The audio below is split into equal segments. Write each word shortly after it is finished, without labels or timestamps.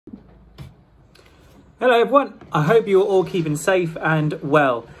Hello everyone, I hope you're all keeping safe and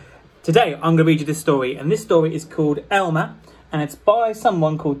well. Today I'm going to read you this story, and this story is called Elmer, and it's by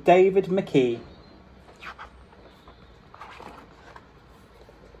someone called David McKee.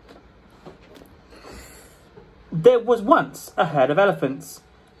 There was once a herd of elephants.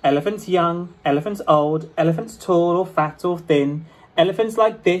 Elephants young, elephants old, elephants tall or fat or thin, elephants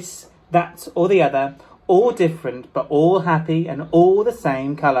like this, that or the other, all different but all happy and all the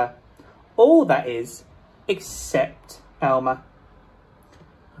same colour. All that is, except Elmer.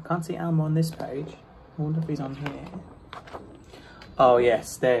 I can't see Elmer on this page. I wonder if he's on here. Oh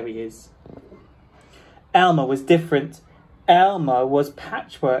yes, there he is. Elmer was different. Elmer was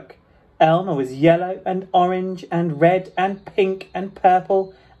patchwork. Elmer was yellow and orange and red and pink and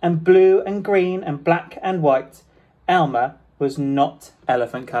purple and blue and green and black and white. Elmer was not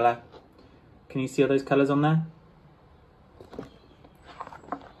elephant colour. Can you see all those colours on there?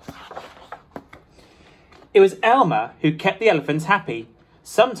 It was Elmer who kept the elephants happy.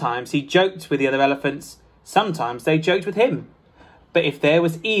 Sometimes he joked with the other elephants. Sometimes they joked with him. But if there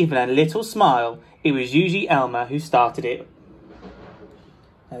was even a little smile, it was usually Elmer who started it.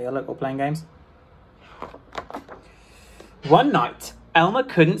 There you look, we're playing games. One night, Elmer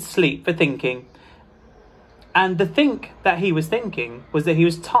couldn't sleep for thinking. And the think that he was thinking was that he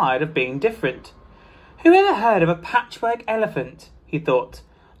was tired of being different. Who ever heard of a patchwork elephant? He thought.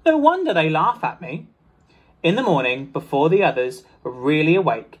 No wonder they laugh at me. In the morning, before the others were really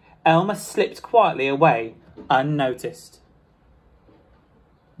awake, Elmer slipped quietly away, unnoticed.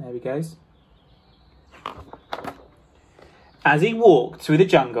 There he goes. As he walked through the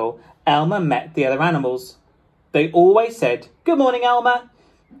jungle, Elmer met the other animals. They always said, "Good morning, Elmer."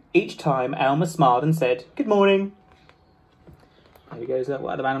 Each time, Elmer smiled and said, "Good morning." There he goes.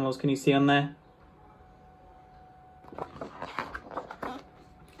 What other animals can you see on there?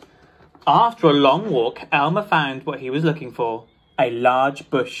 After a long walk, Elmer found what he was looking for, a large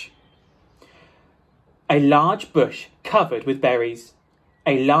bush. A large bush covered with berries.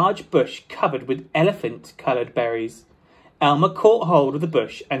 A large bush covered with elephant-coloured berries. Elmer caught hold of the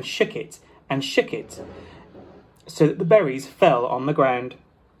bush and shook it so that the berries fell on the ground.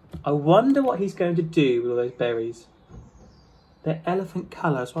 I wonder what he's going to do with all those berries. They're elephant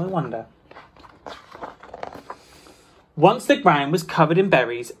colour, so I wonder. Once the ground was covered in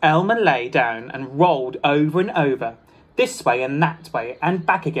berries, Elmer lay down and rolled over and over, this way and that way, and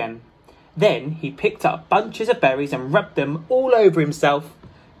back again. Then he picked up bunches of berries and rubbed them all over himself,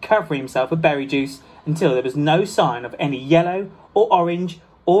 covering himself with berry juice until there was no sign of any yellow or orange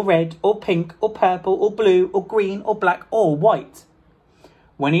or red or pink or purple or blue or green or black or white.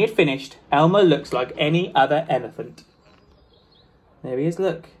 When he had finished, Elmer looked like any other elephant. There he is,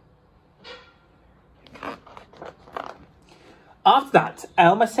 look. After that,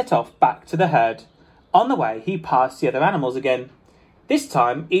 Elmer set off back to the herd. On the way, he passed the other animals again. This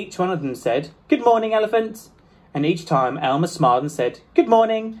time, each one of them said, "Good morning, elephant." And each time, Elmer smiled and said, "Good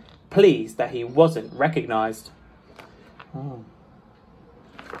morning," pleased that he wasn't recognised.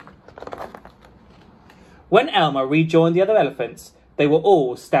 When Elmer rejoined the other elephants, they were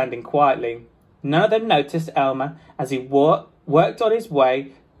all standing quietly. None of them noticed Elmer as he worked his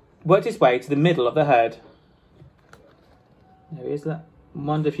way to the middle of the herd. There he is. I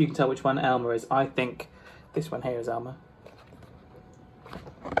wonder if you can tell which one Elmer is. I think this one here is Elmer.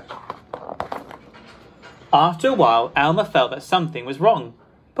 After a while, Elmer felt that something was wrong.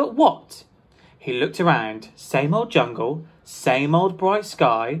 But what? He looked around. Same old jungle, same old bright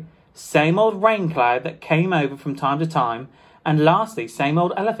sky, same old rain cloud that came over from time to time, and lastly, same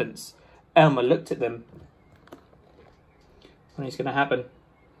old elephants. Elmer looked at them. What is going to happen?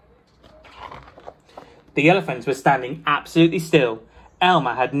 The elephants were standing absolutely still.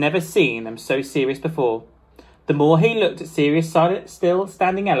 Elmer had never seen them so serious before. The more he looked at serious, still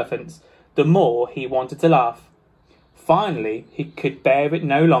standing elephants, the more he wanted to laugh. Finally, he could bear it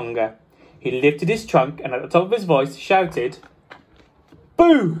no longer. He lifted his trunk and at the top of his voice shouted,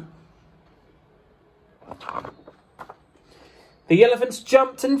 "Boo!" The elephants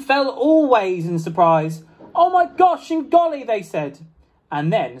jumped and fell all ways in surprise. "Oh my gosh and golly," they said,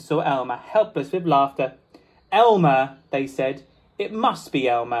 and then saw Elmer helpless with laughter. "Elmer," they said. "It must be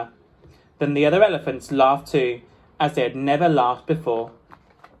Elmer." Then the other elephants laughed too, as they had never laughed before.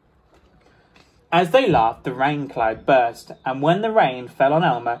 As they laughed, the rain cloud burst, and when the rain fell on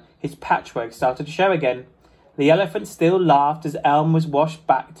Elmer, his patchwork started to show again. The elephants still laughed as Elmer was washed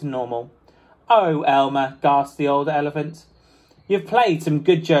back to normal. "Oh, Elmer," gasped the older elephant. "You've played some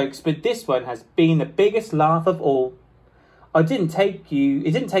good jokes, but this one has been the biggest laugh of all. It didn't take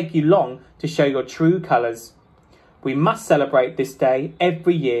you long to show your true colours." "We must celebrate this day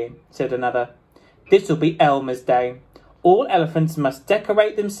every year," said another. This will be Elmer's day. All elephants must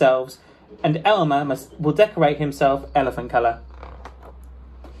decorate themselves, and Elmer will decorate himself elephant colour.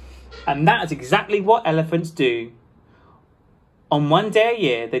 And that is exactly what elephants do. On one day a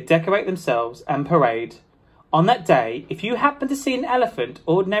year, they decorate themselves and parade. On that day, if you happen to see an elephant,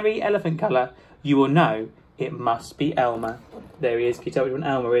 ordinary elephant colour, you will know it must be Elmer. There he is. Can you tell me what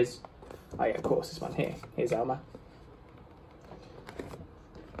Elmer is? Oh yeah, of course, this one here. Here's Elmer.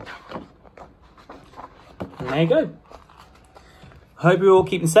 And there you go. Hope you're all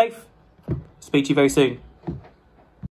keeping safe. Speak to you very soon.